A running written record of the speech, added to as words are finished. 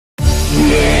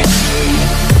Good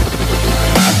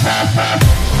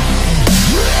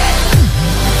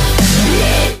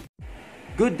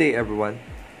day everyone.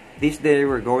 This day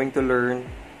we're going to learn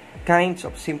kinds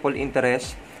of simple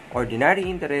interest, ordinary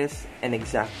interest, and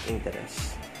exact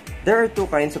interest. There are two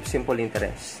kinds of simple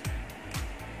interest.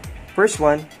 First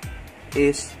one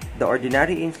is the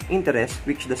ordinary interest,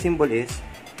 which the symbol is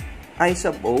I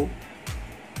sub O,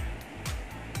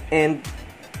 and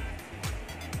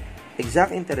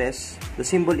exact interest, the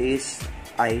symbol is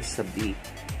I sub E.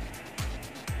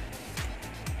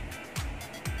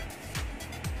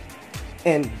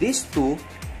 And these two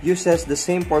uses the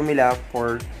same formula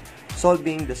for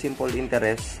solving the simple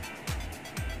interest.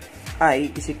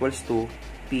 I is equals to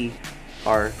P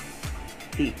R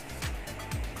T.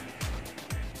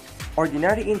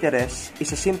 Ordinary interest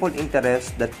is a simple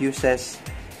interest that uses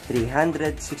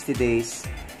 360 days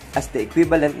as the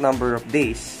equivalent number of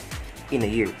days in a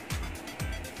year.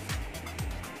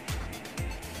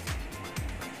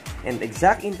 And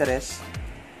exact interest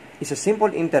is a simple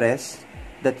interest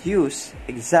that use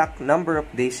exact number of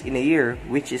days in a year,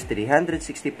 which is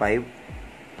 365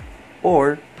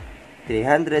 or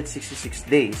 366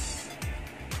 days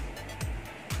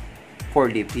for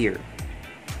leap year.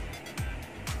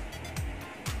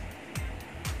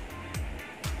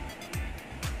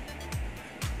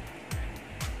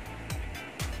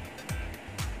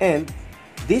 And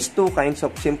these two kinds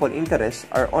of simple interest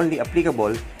are only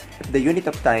applicable if the unit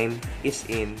of time is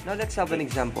in. Now let's have an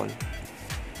example.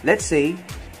 Let's say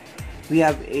we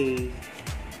have a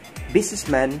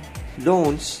businessman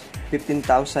loans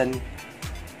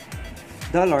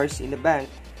 $15,000 in the bank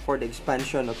for the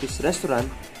expansion of his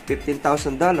restaurant.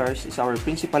 $15,000 is our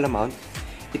principal amount.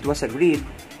 It was agreed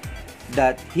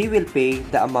that he will pay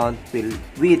the amount with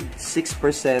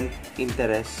 6%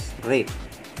 interest rate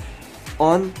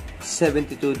on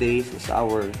 72 days is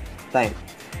our time.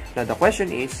 Now the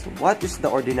question is, what is the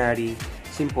ordinary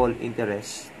simple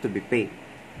interest to be paid?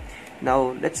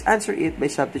 Now, let's answer it by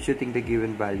substituting the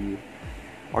given value.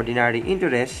 Ordinary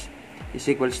interest is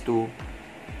equals to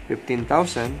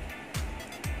 15,000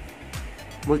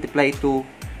 multiplied to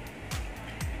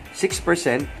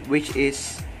 6%, which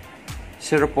is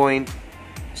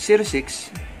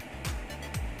 0.06,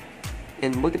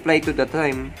 and multiplied to the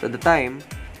time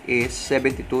is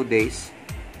 72 days,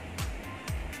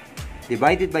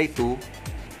 divided by 2,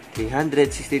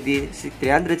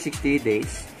 360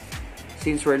 days,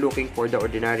 since we're looking for the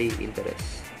ordinary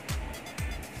interest.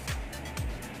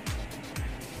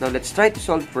 Now let's try to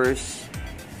solve first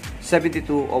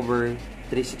 72 over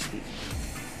 360.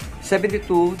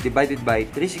 72 divided by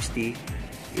 360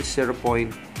 is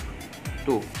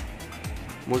 0.2.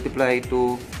 Multiply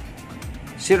to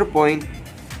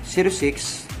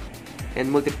 0.06 and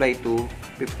multiply to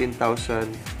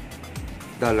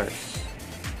 $15,000.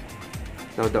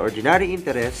 Now the ordinary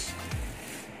interest,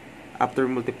 after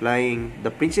multiplying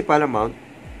the principal amount,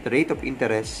 the rate of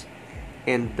interest,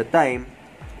 and the time,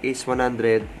 is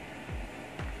 $180.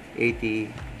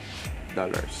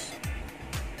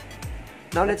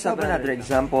 Now let's have another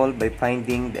example by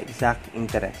finding the exact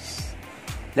interest.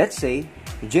 Let's say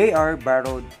JR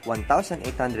borrowed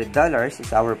 $1,800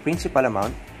 is our principal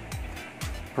amount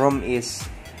from his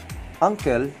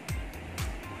uncle.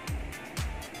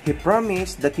 He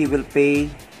promised that he will pay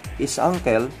his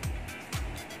uncle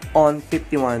on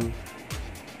 51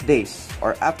 days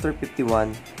or after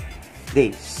 51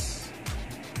 days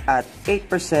at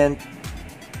 8%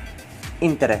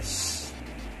 interest.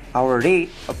 Our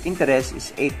rate of interest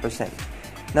is 8%.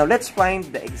 Now let's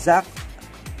find the exact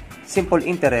simple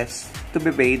interest to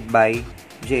be paid by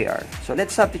JR. So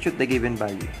let's substitute the given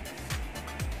value.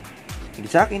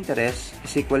 Exact interest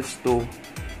is equals to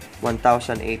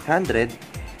 1,800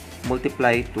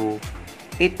 multiplied to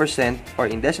 8%, or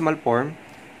in decimal form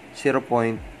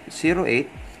 0.08,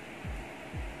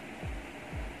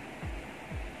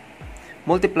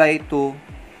 multiplied to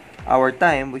our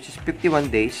time, which is 51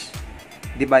 days,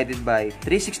 divided by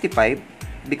 365,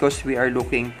 because we are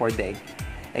looking for the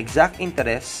exact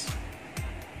interest.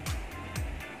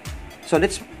 So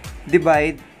let's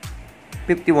divide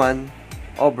 51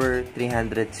 over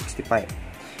 365.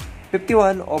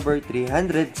 51 over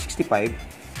 365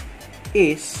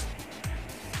 is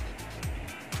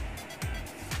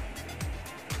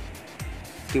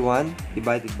 51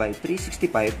 divided by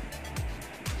 365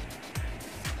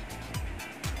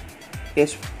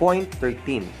 is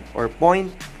 0.13 or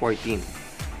 0.14.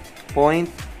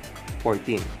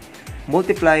 0.14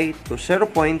 multiply to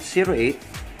 0.08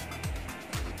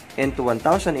 and to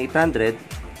 1,800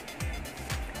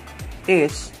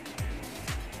 is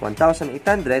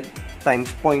 1,800 times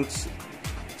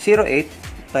 0.08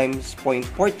 times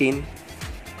 0.14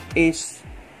 is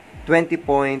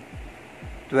 $20.12.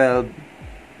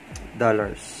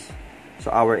 So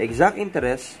our exact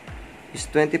interest is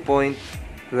 $20.12.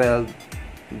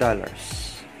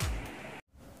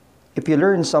 If you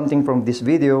learned something from this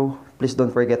video, please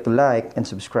don't forget to like and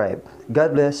subscribe.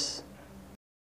 God bless!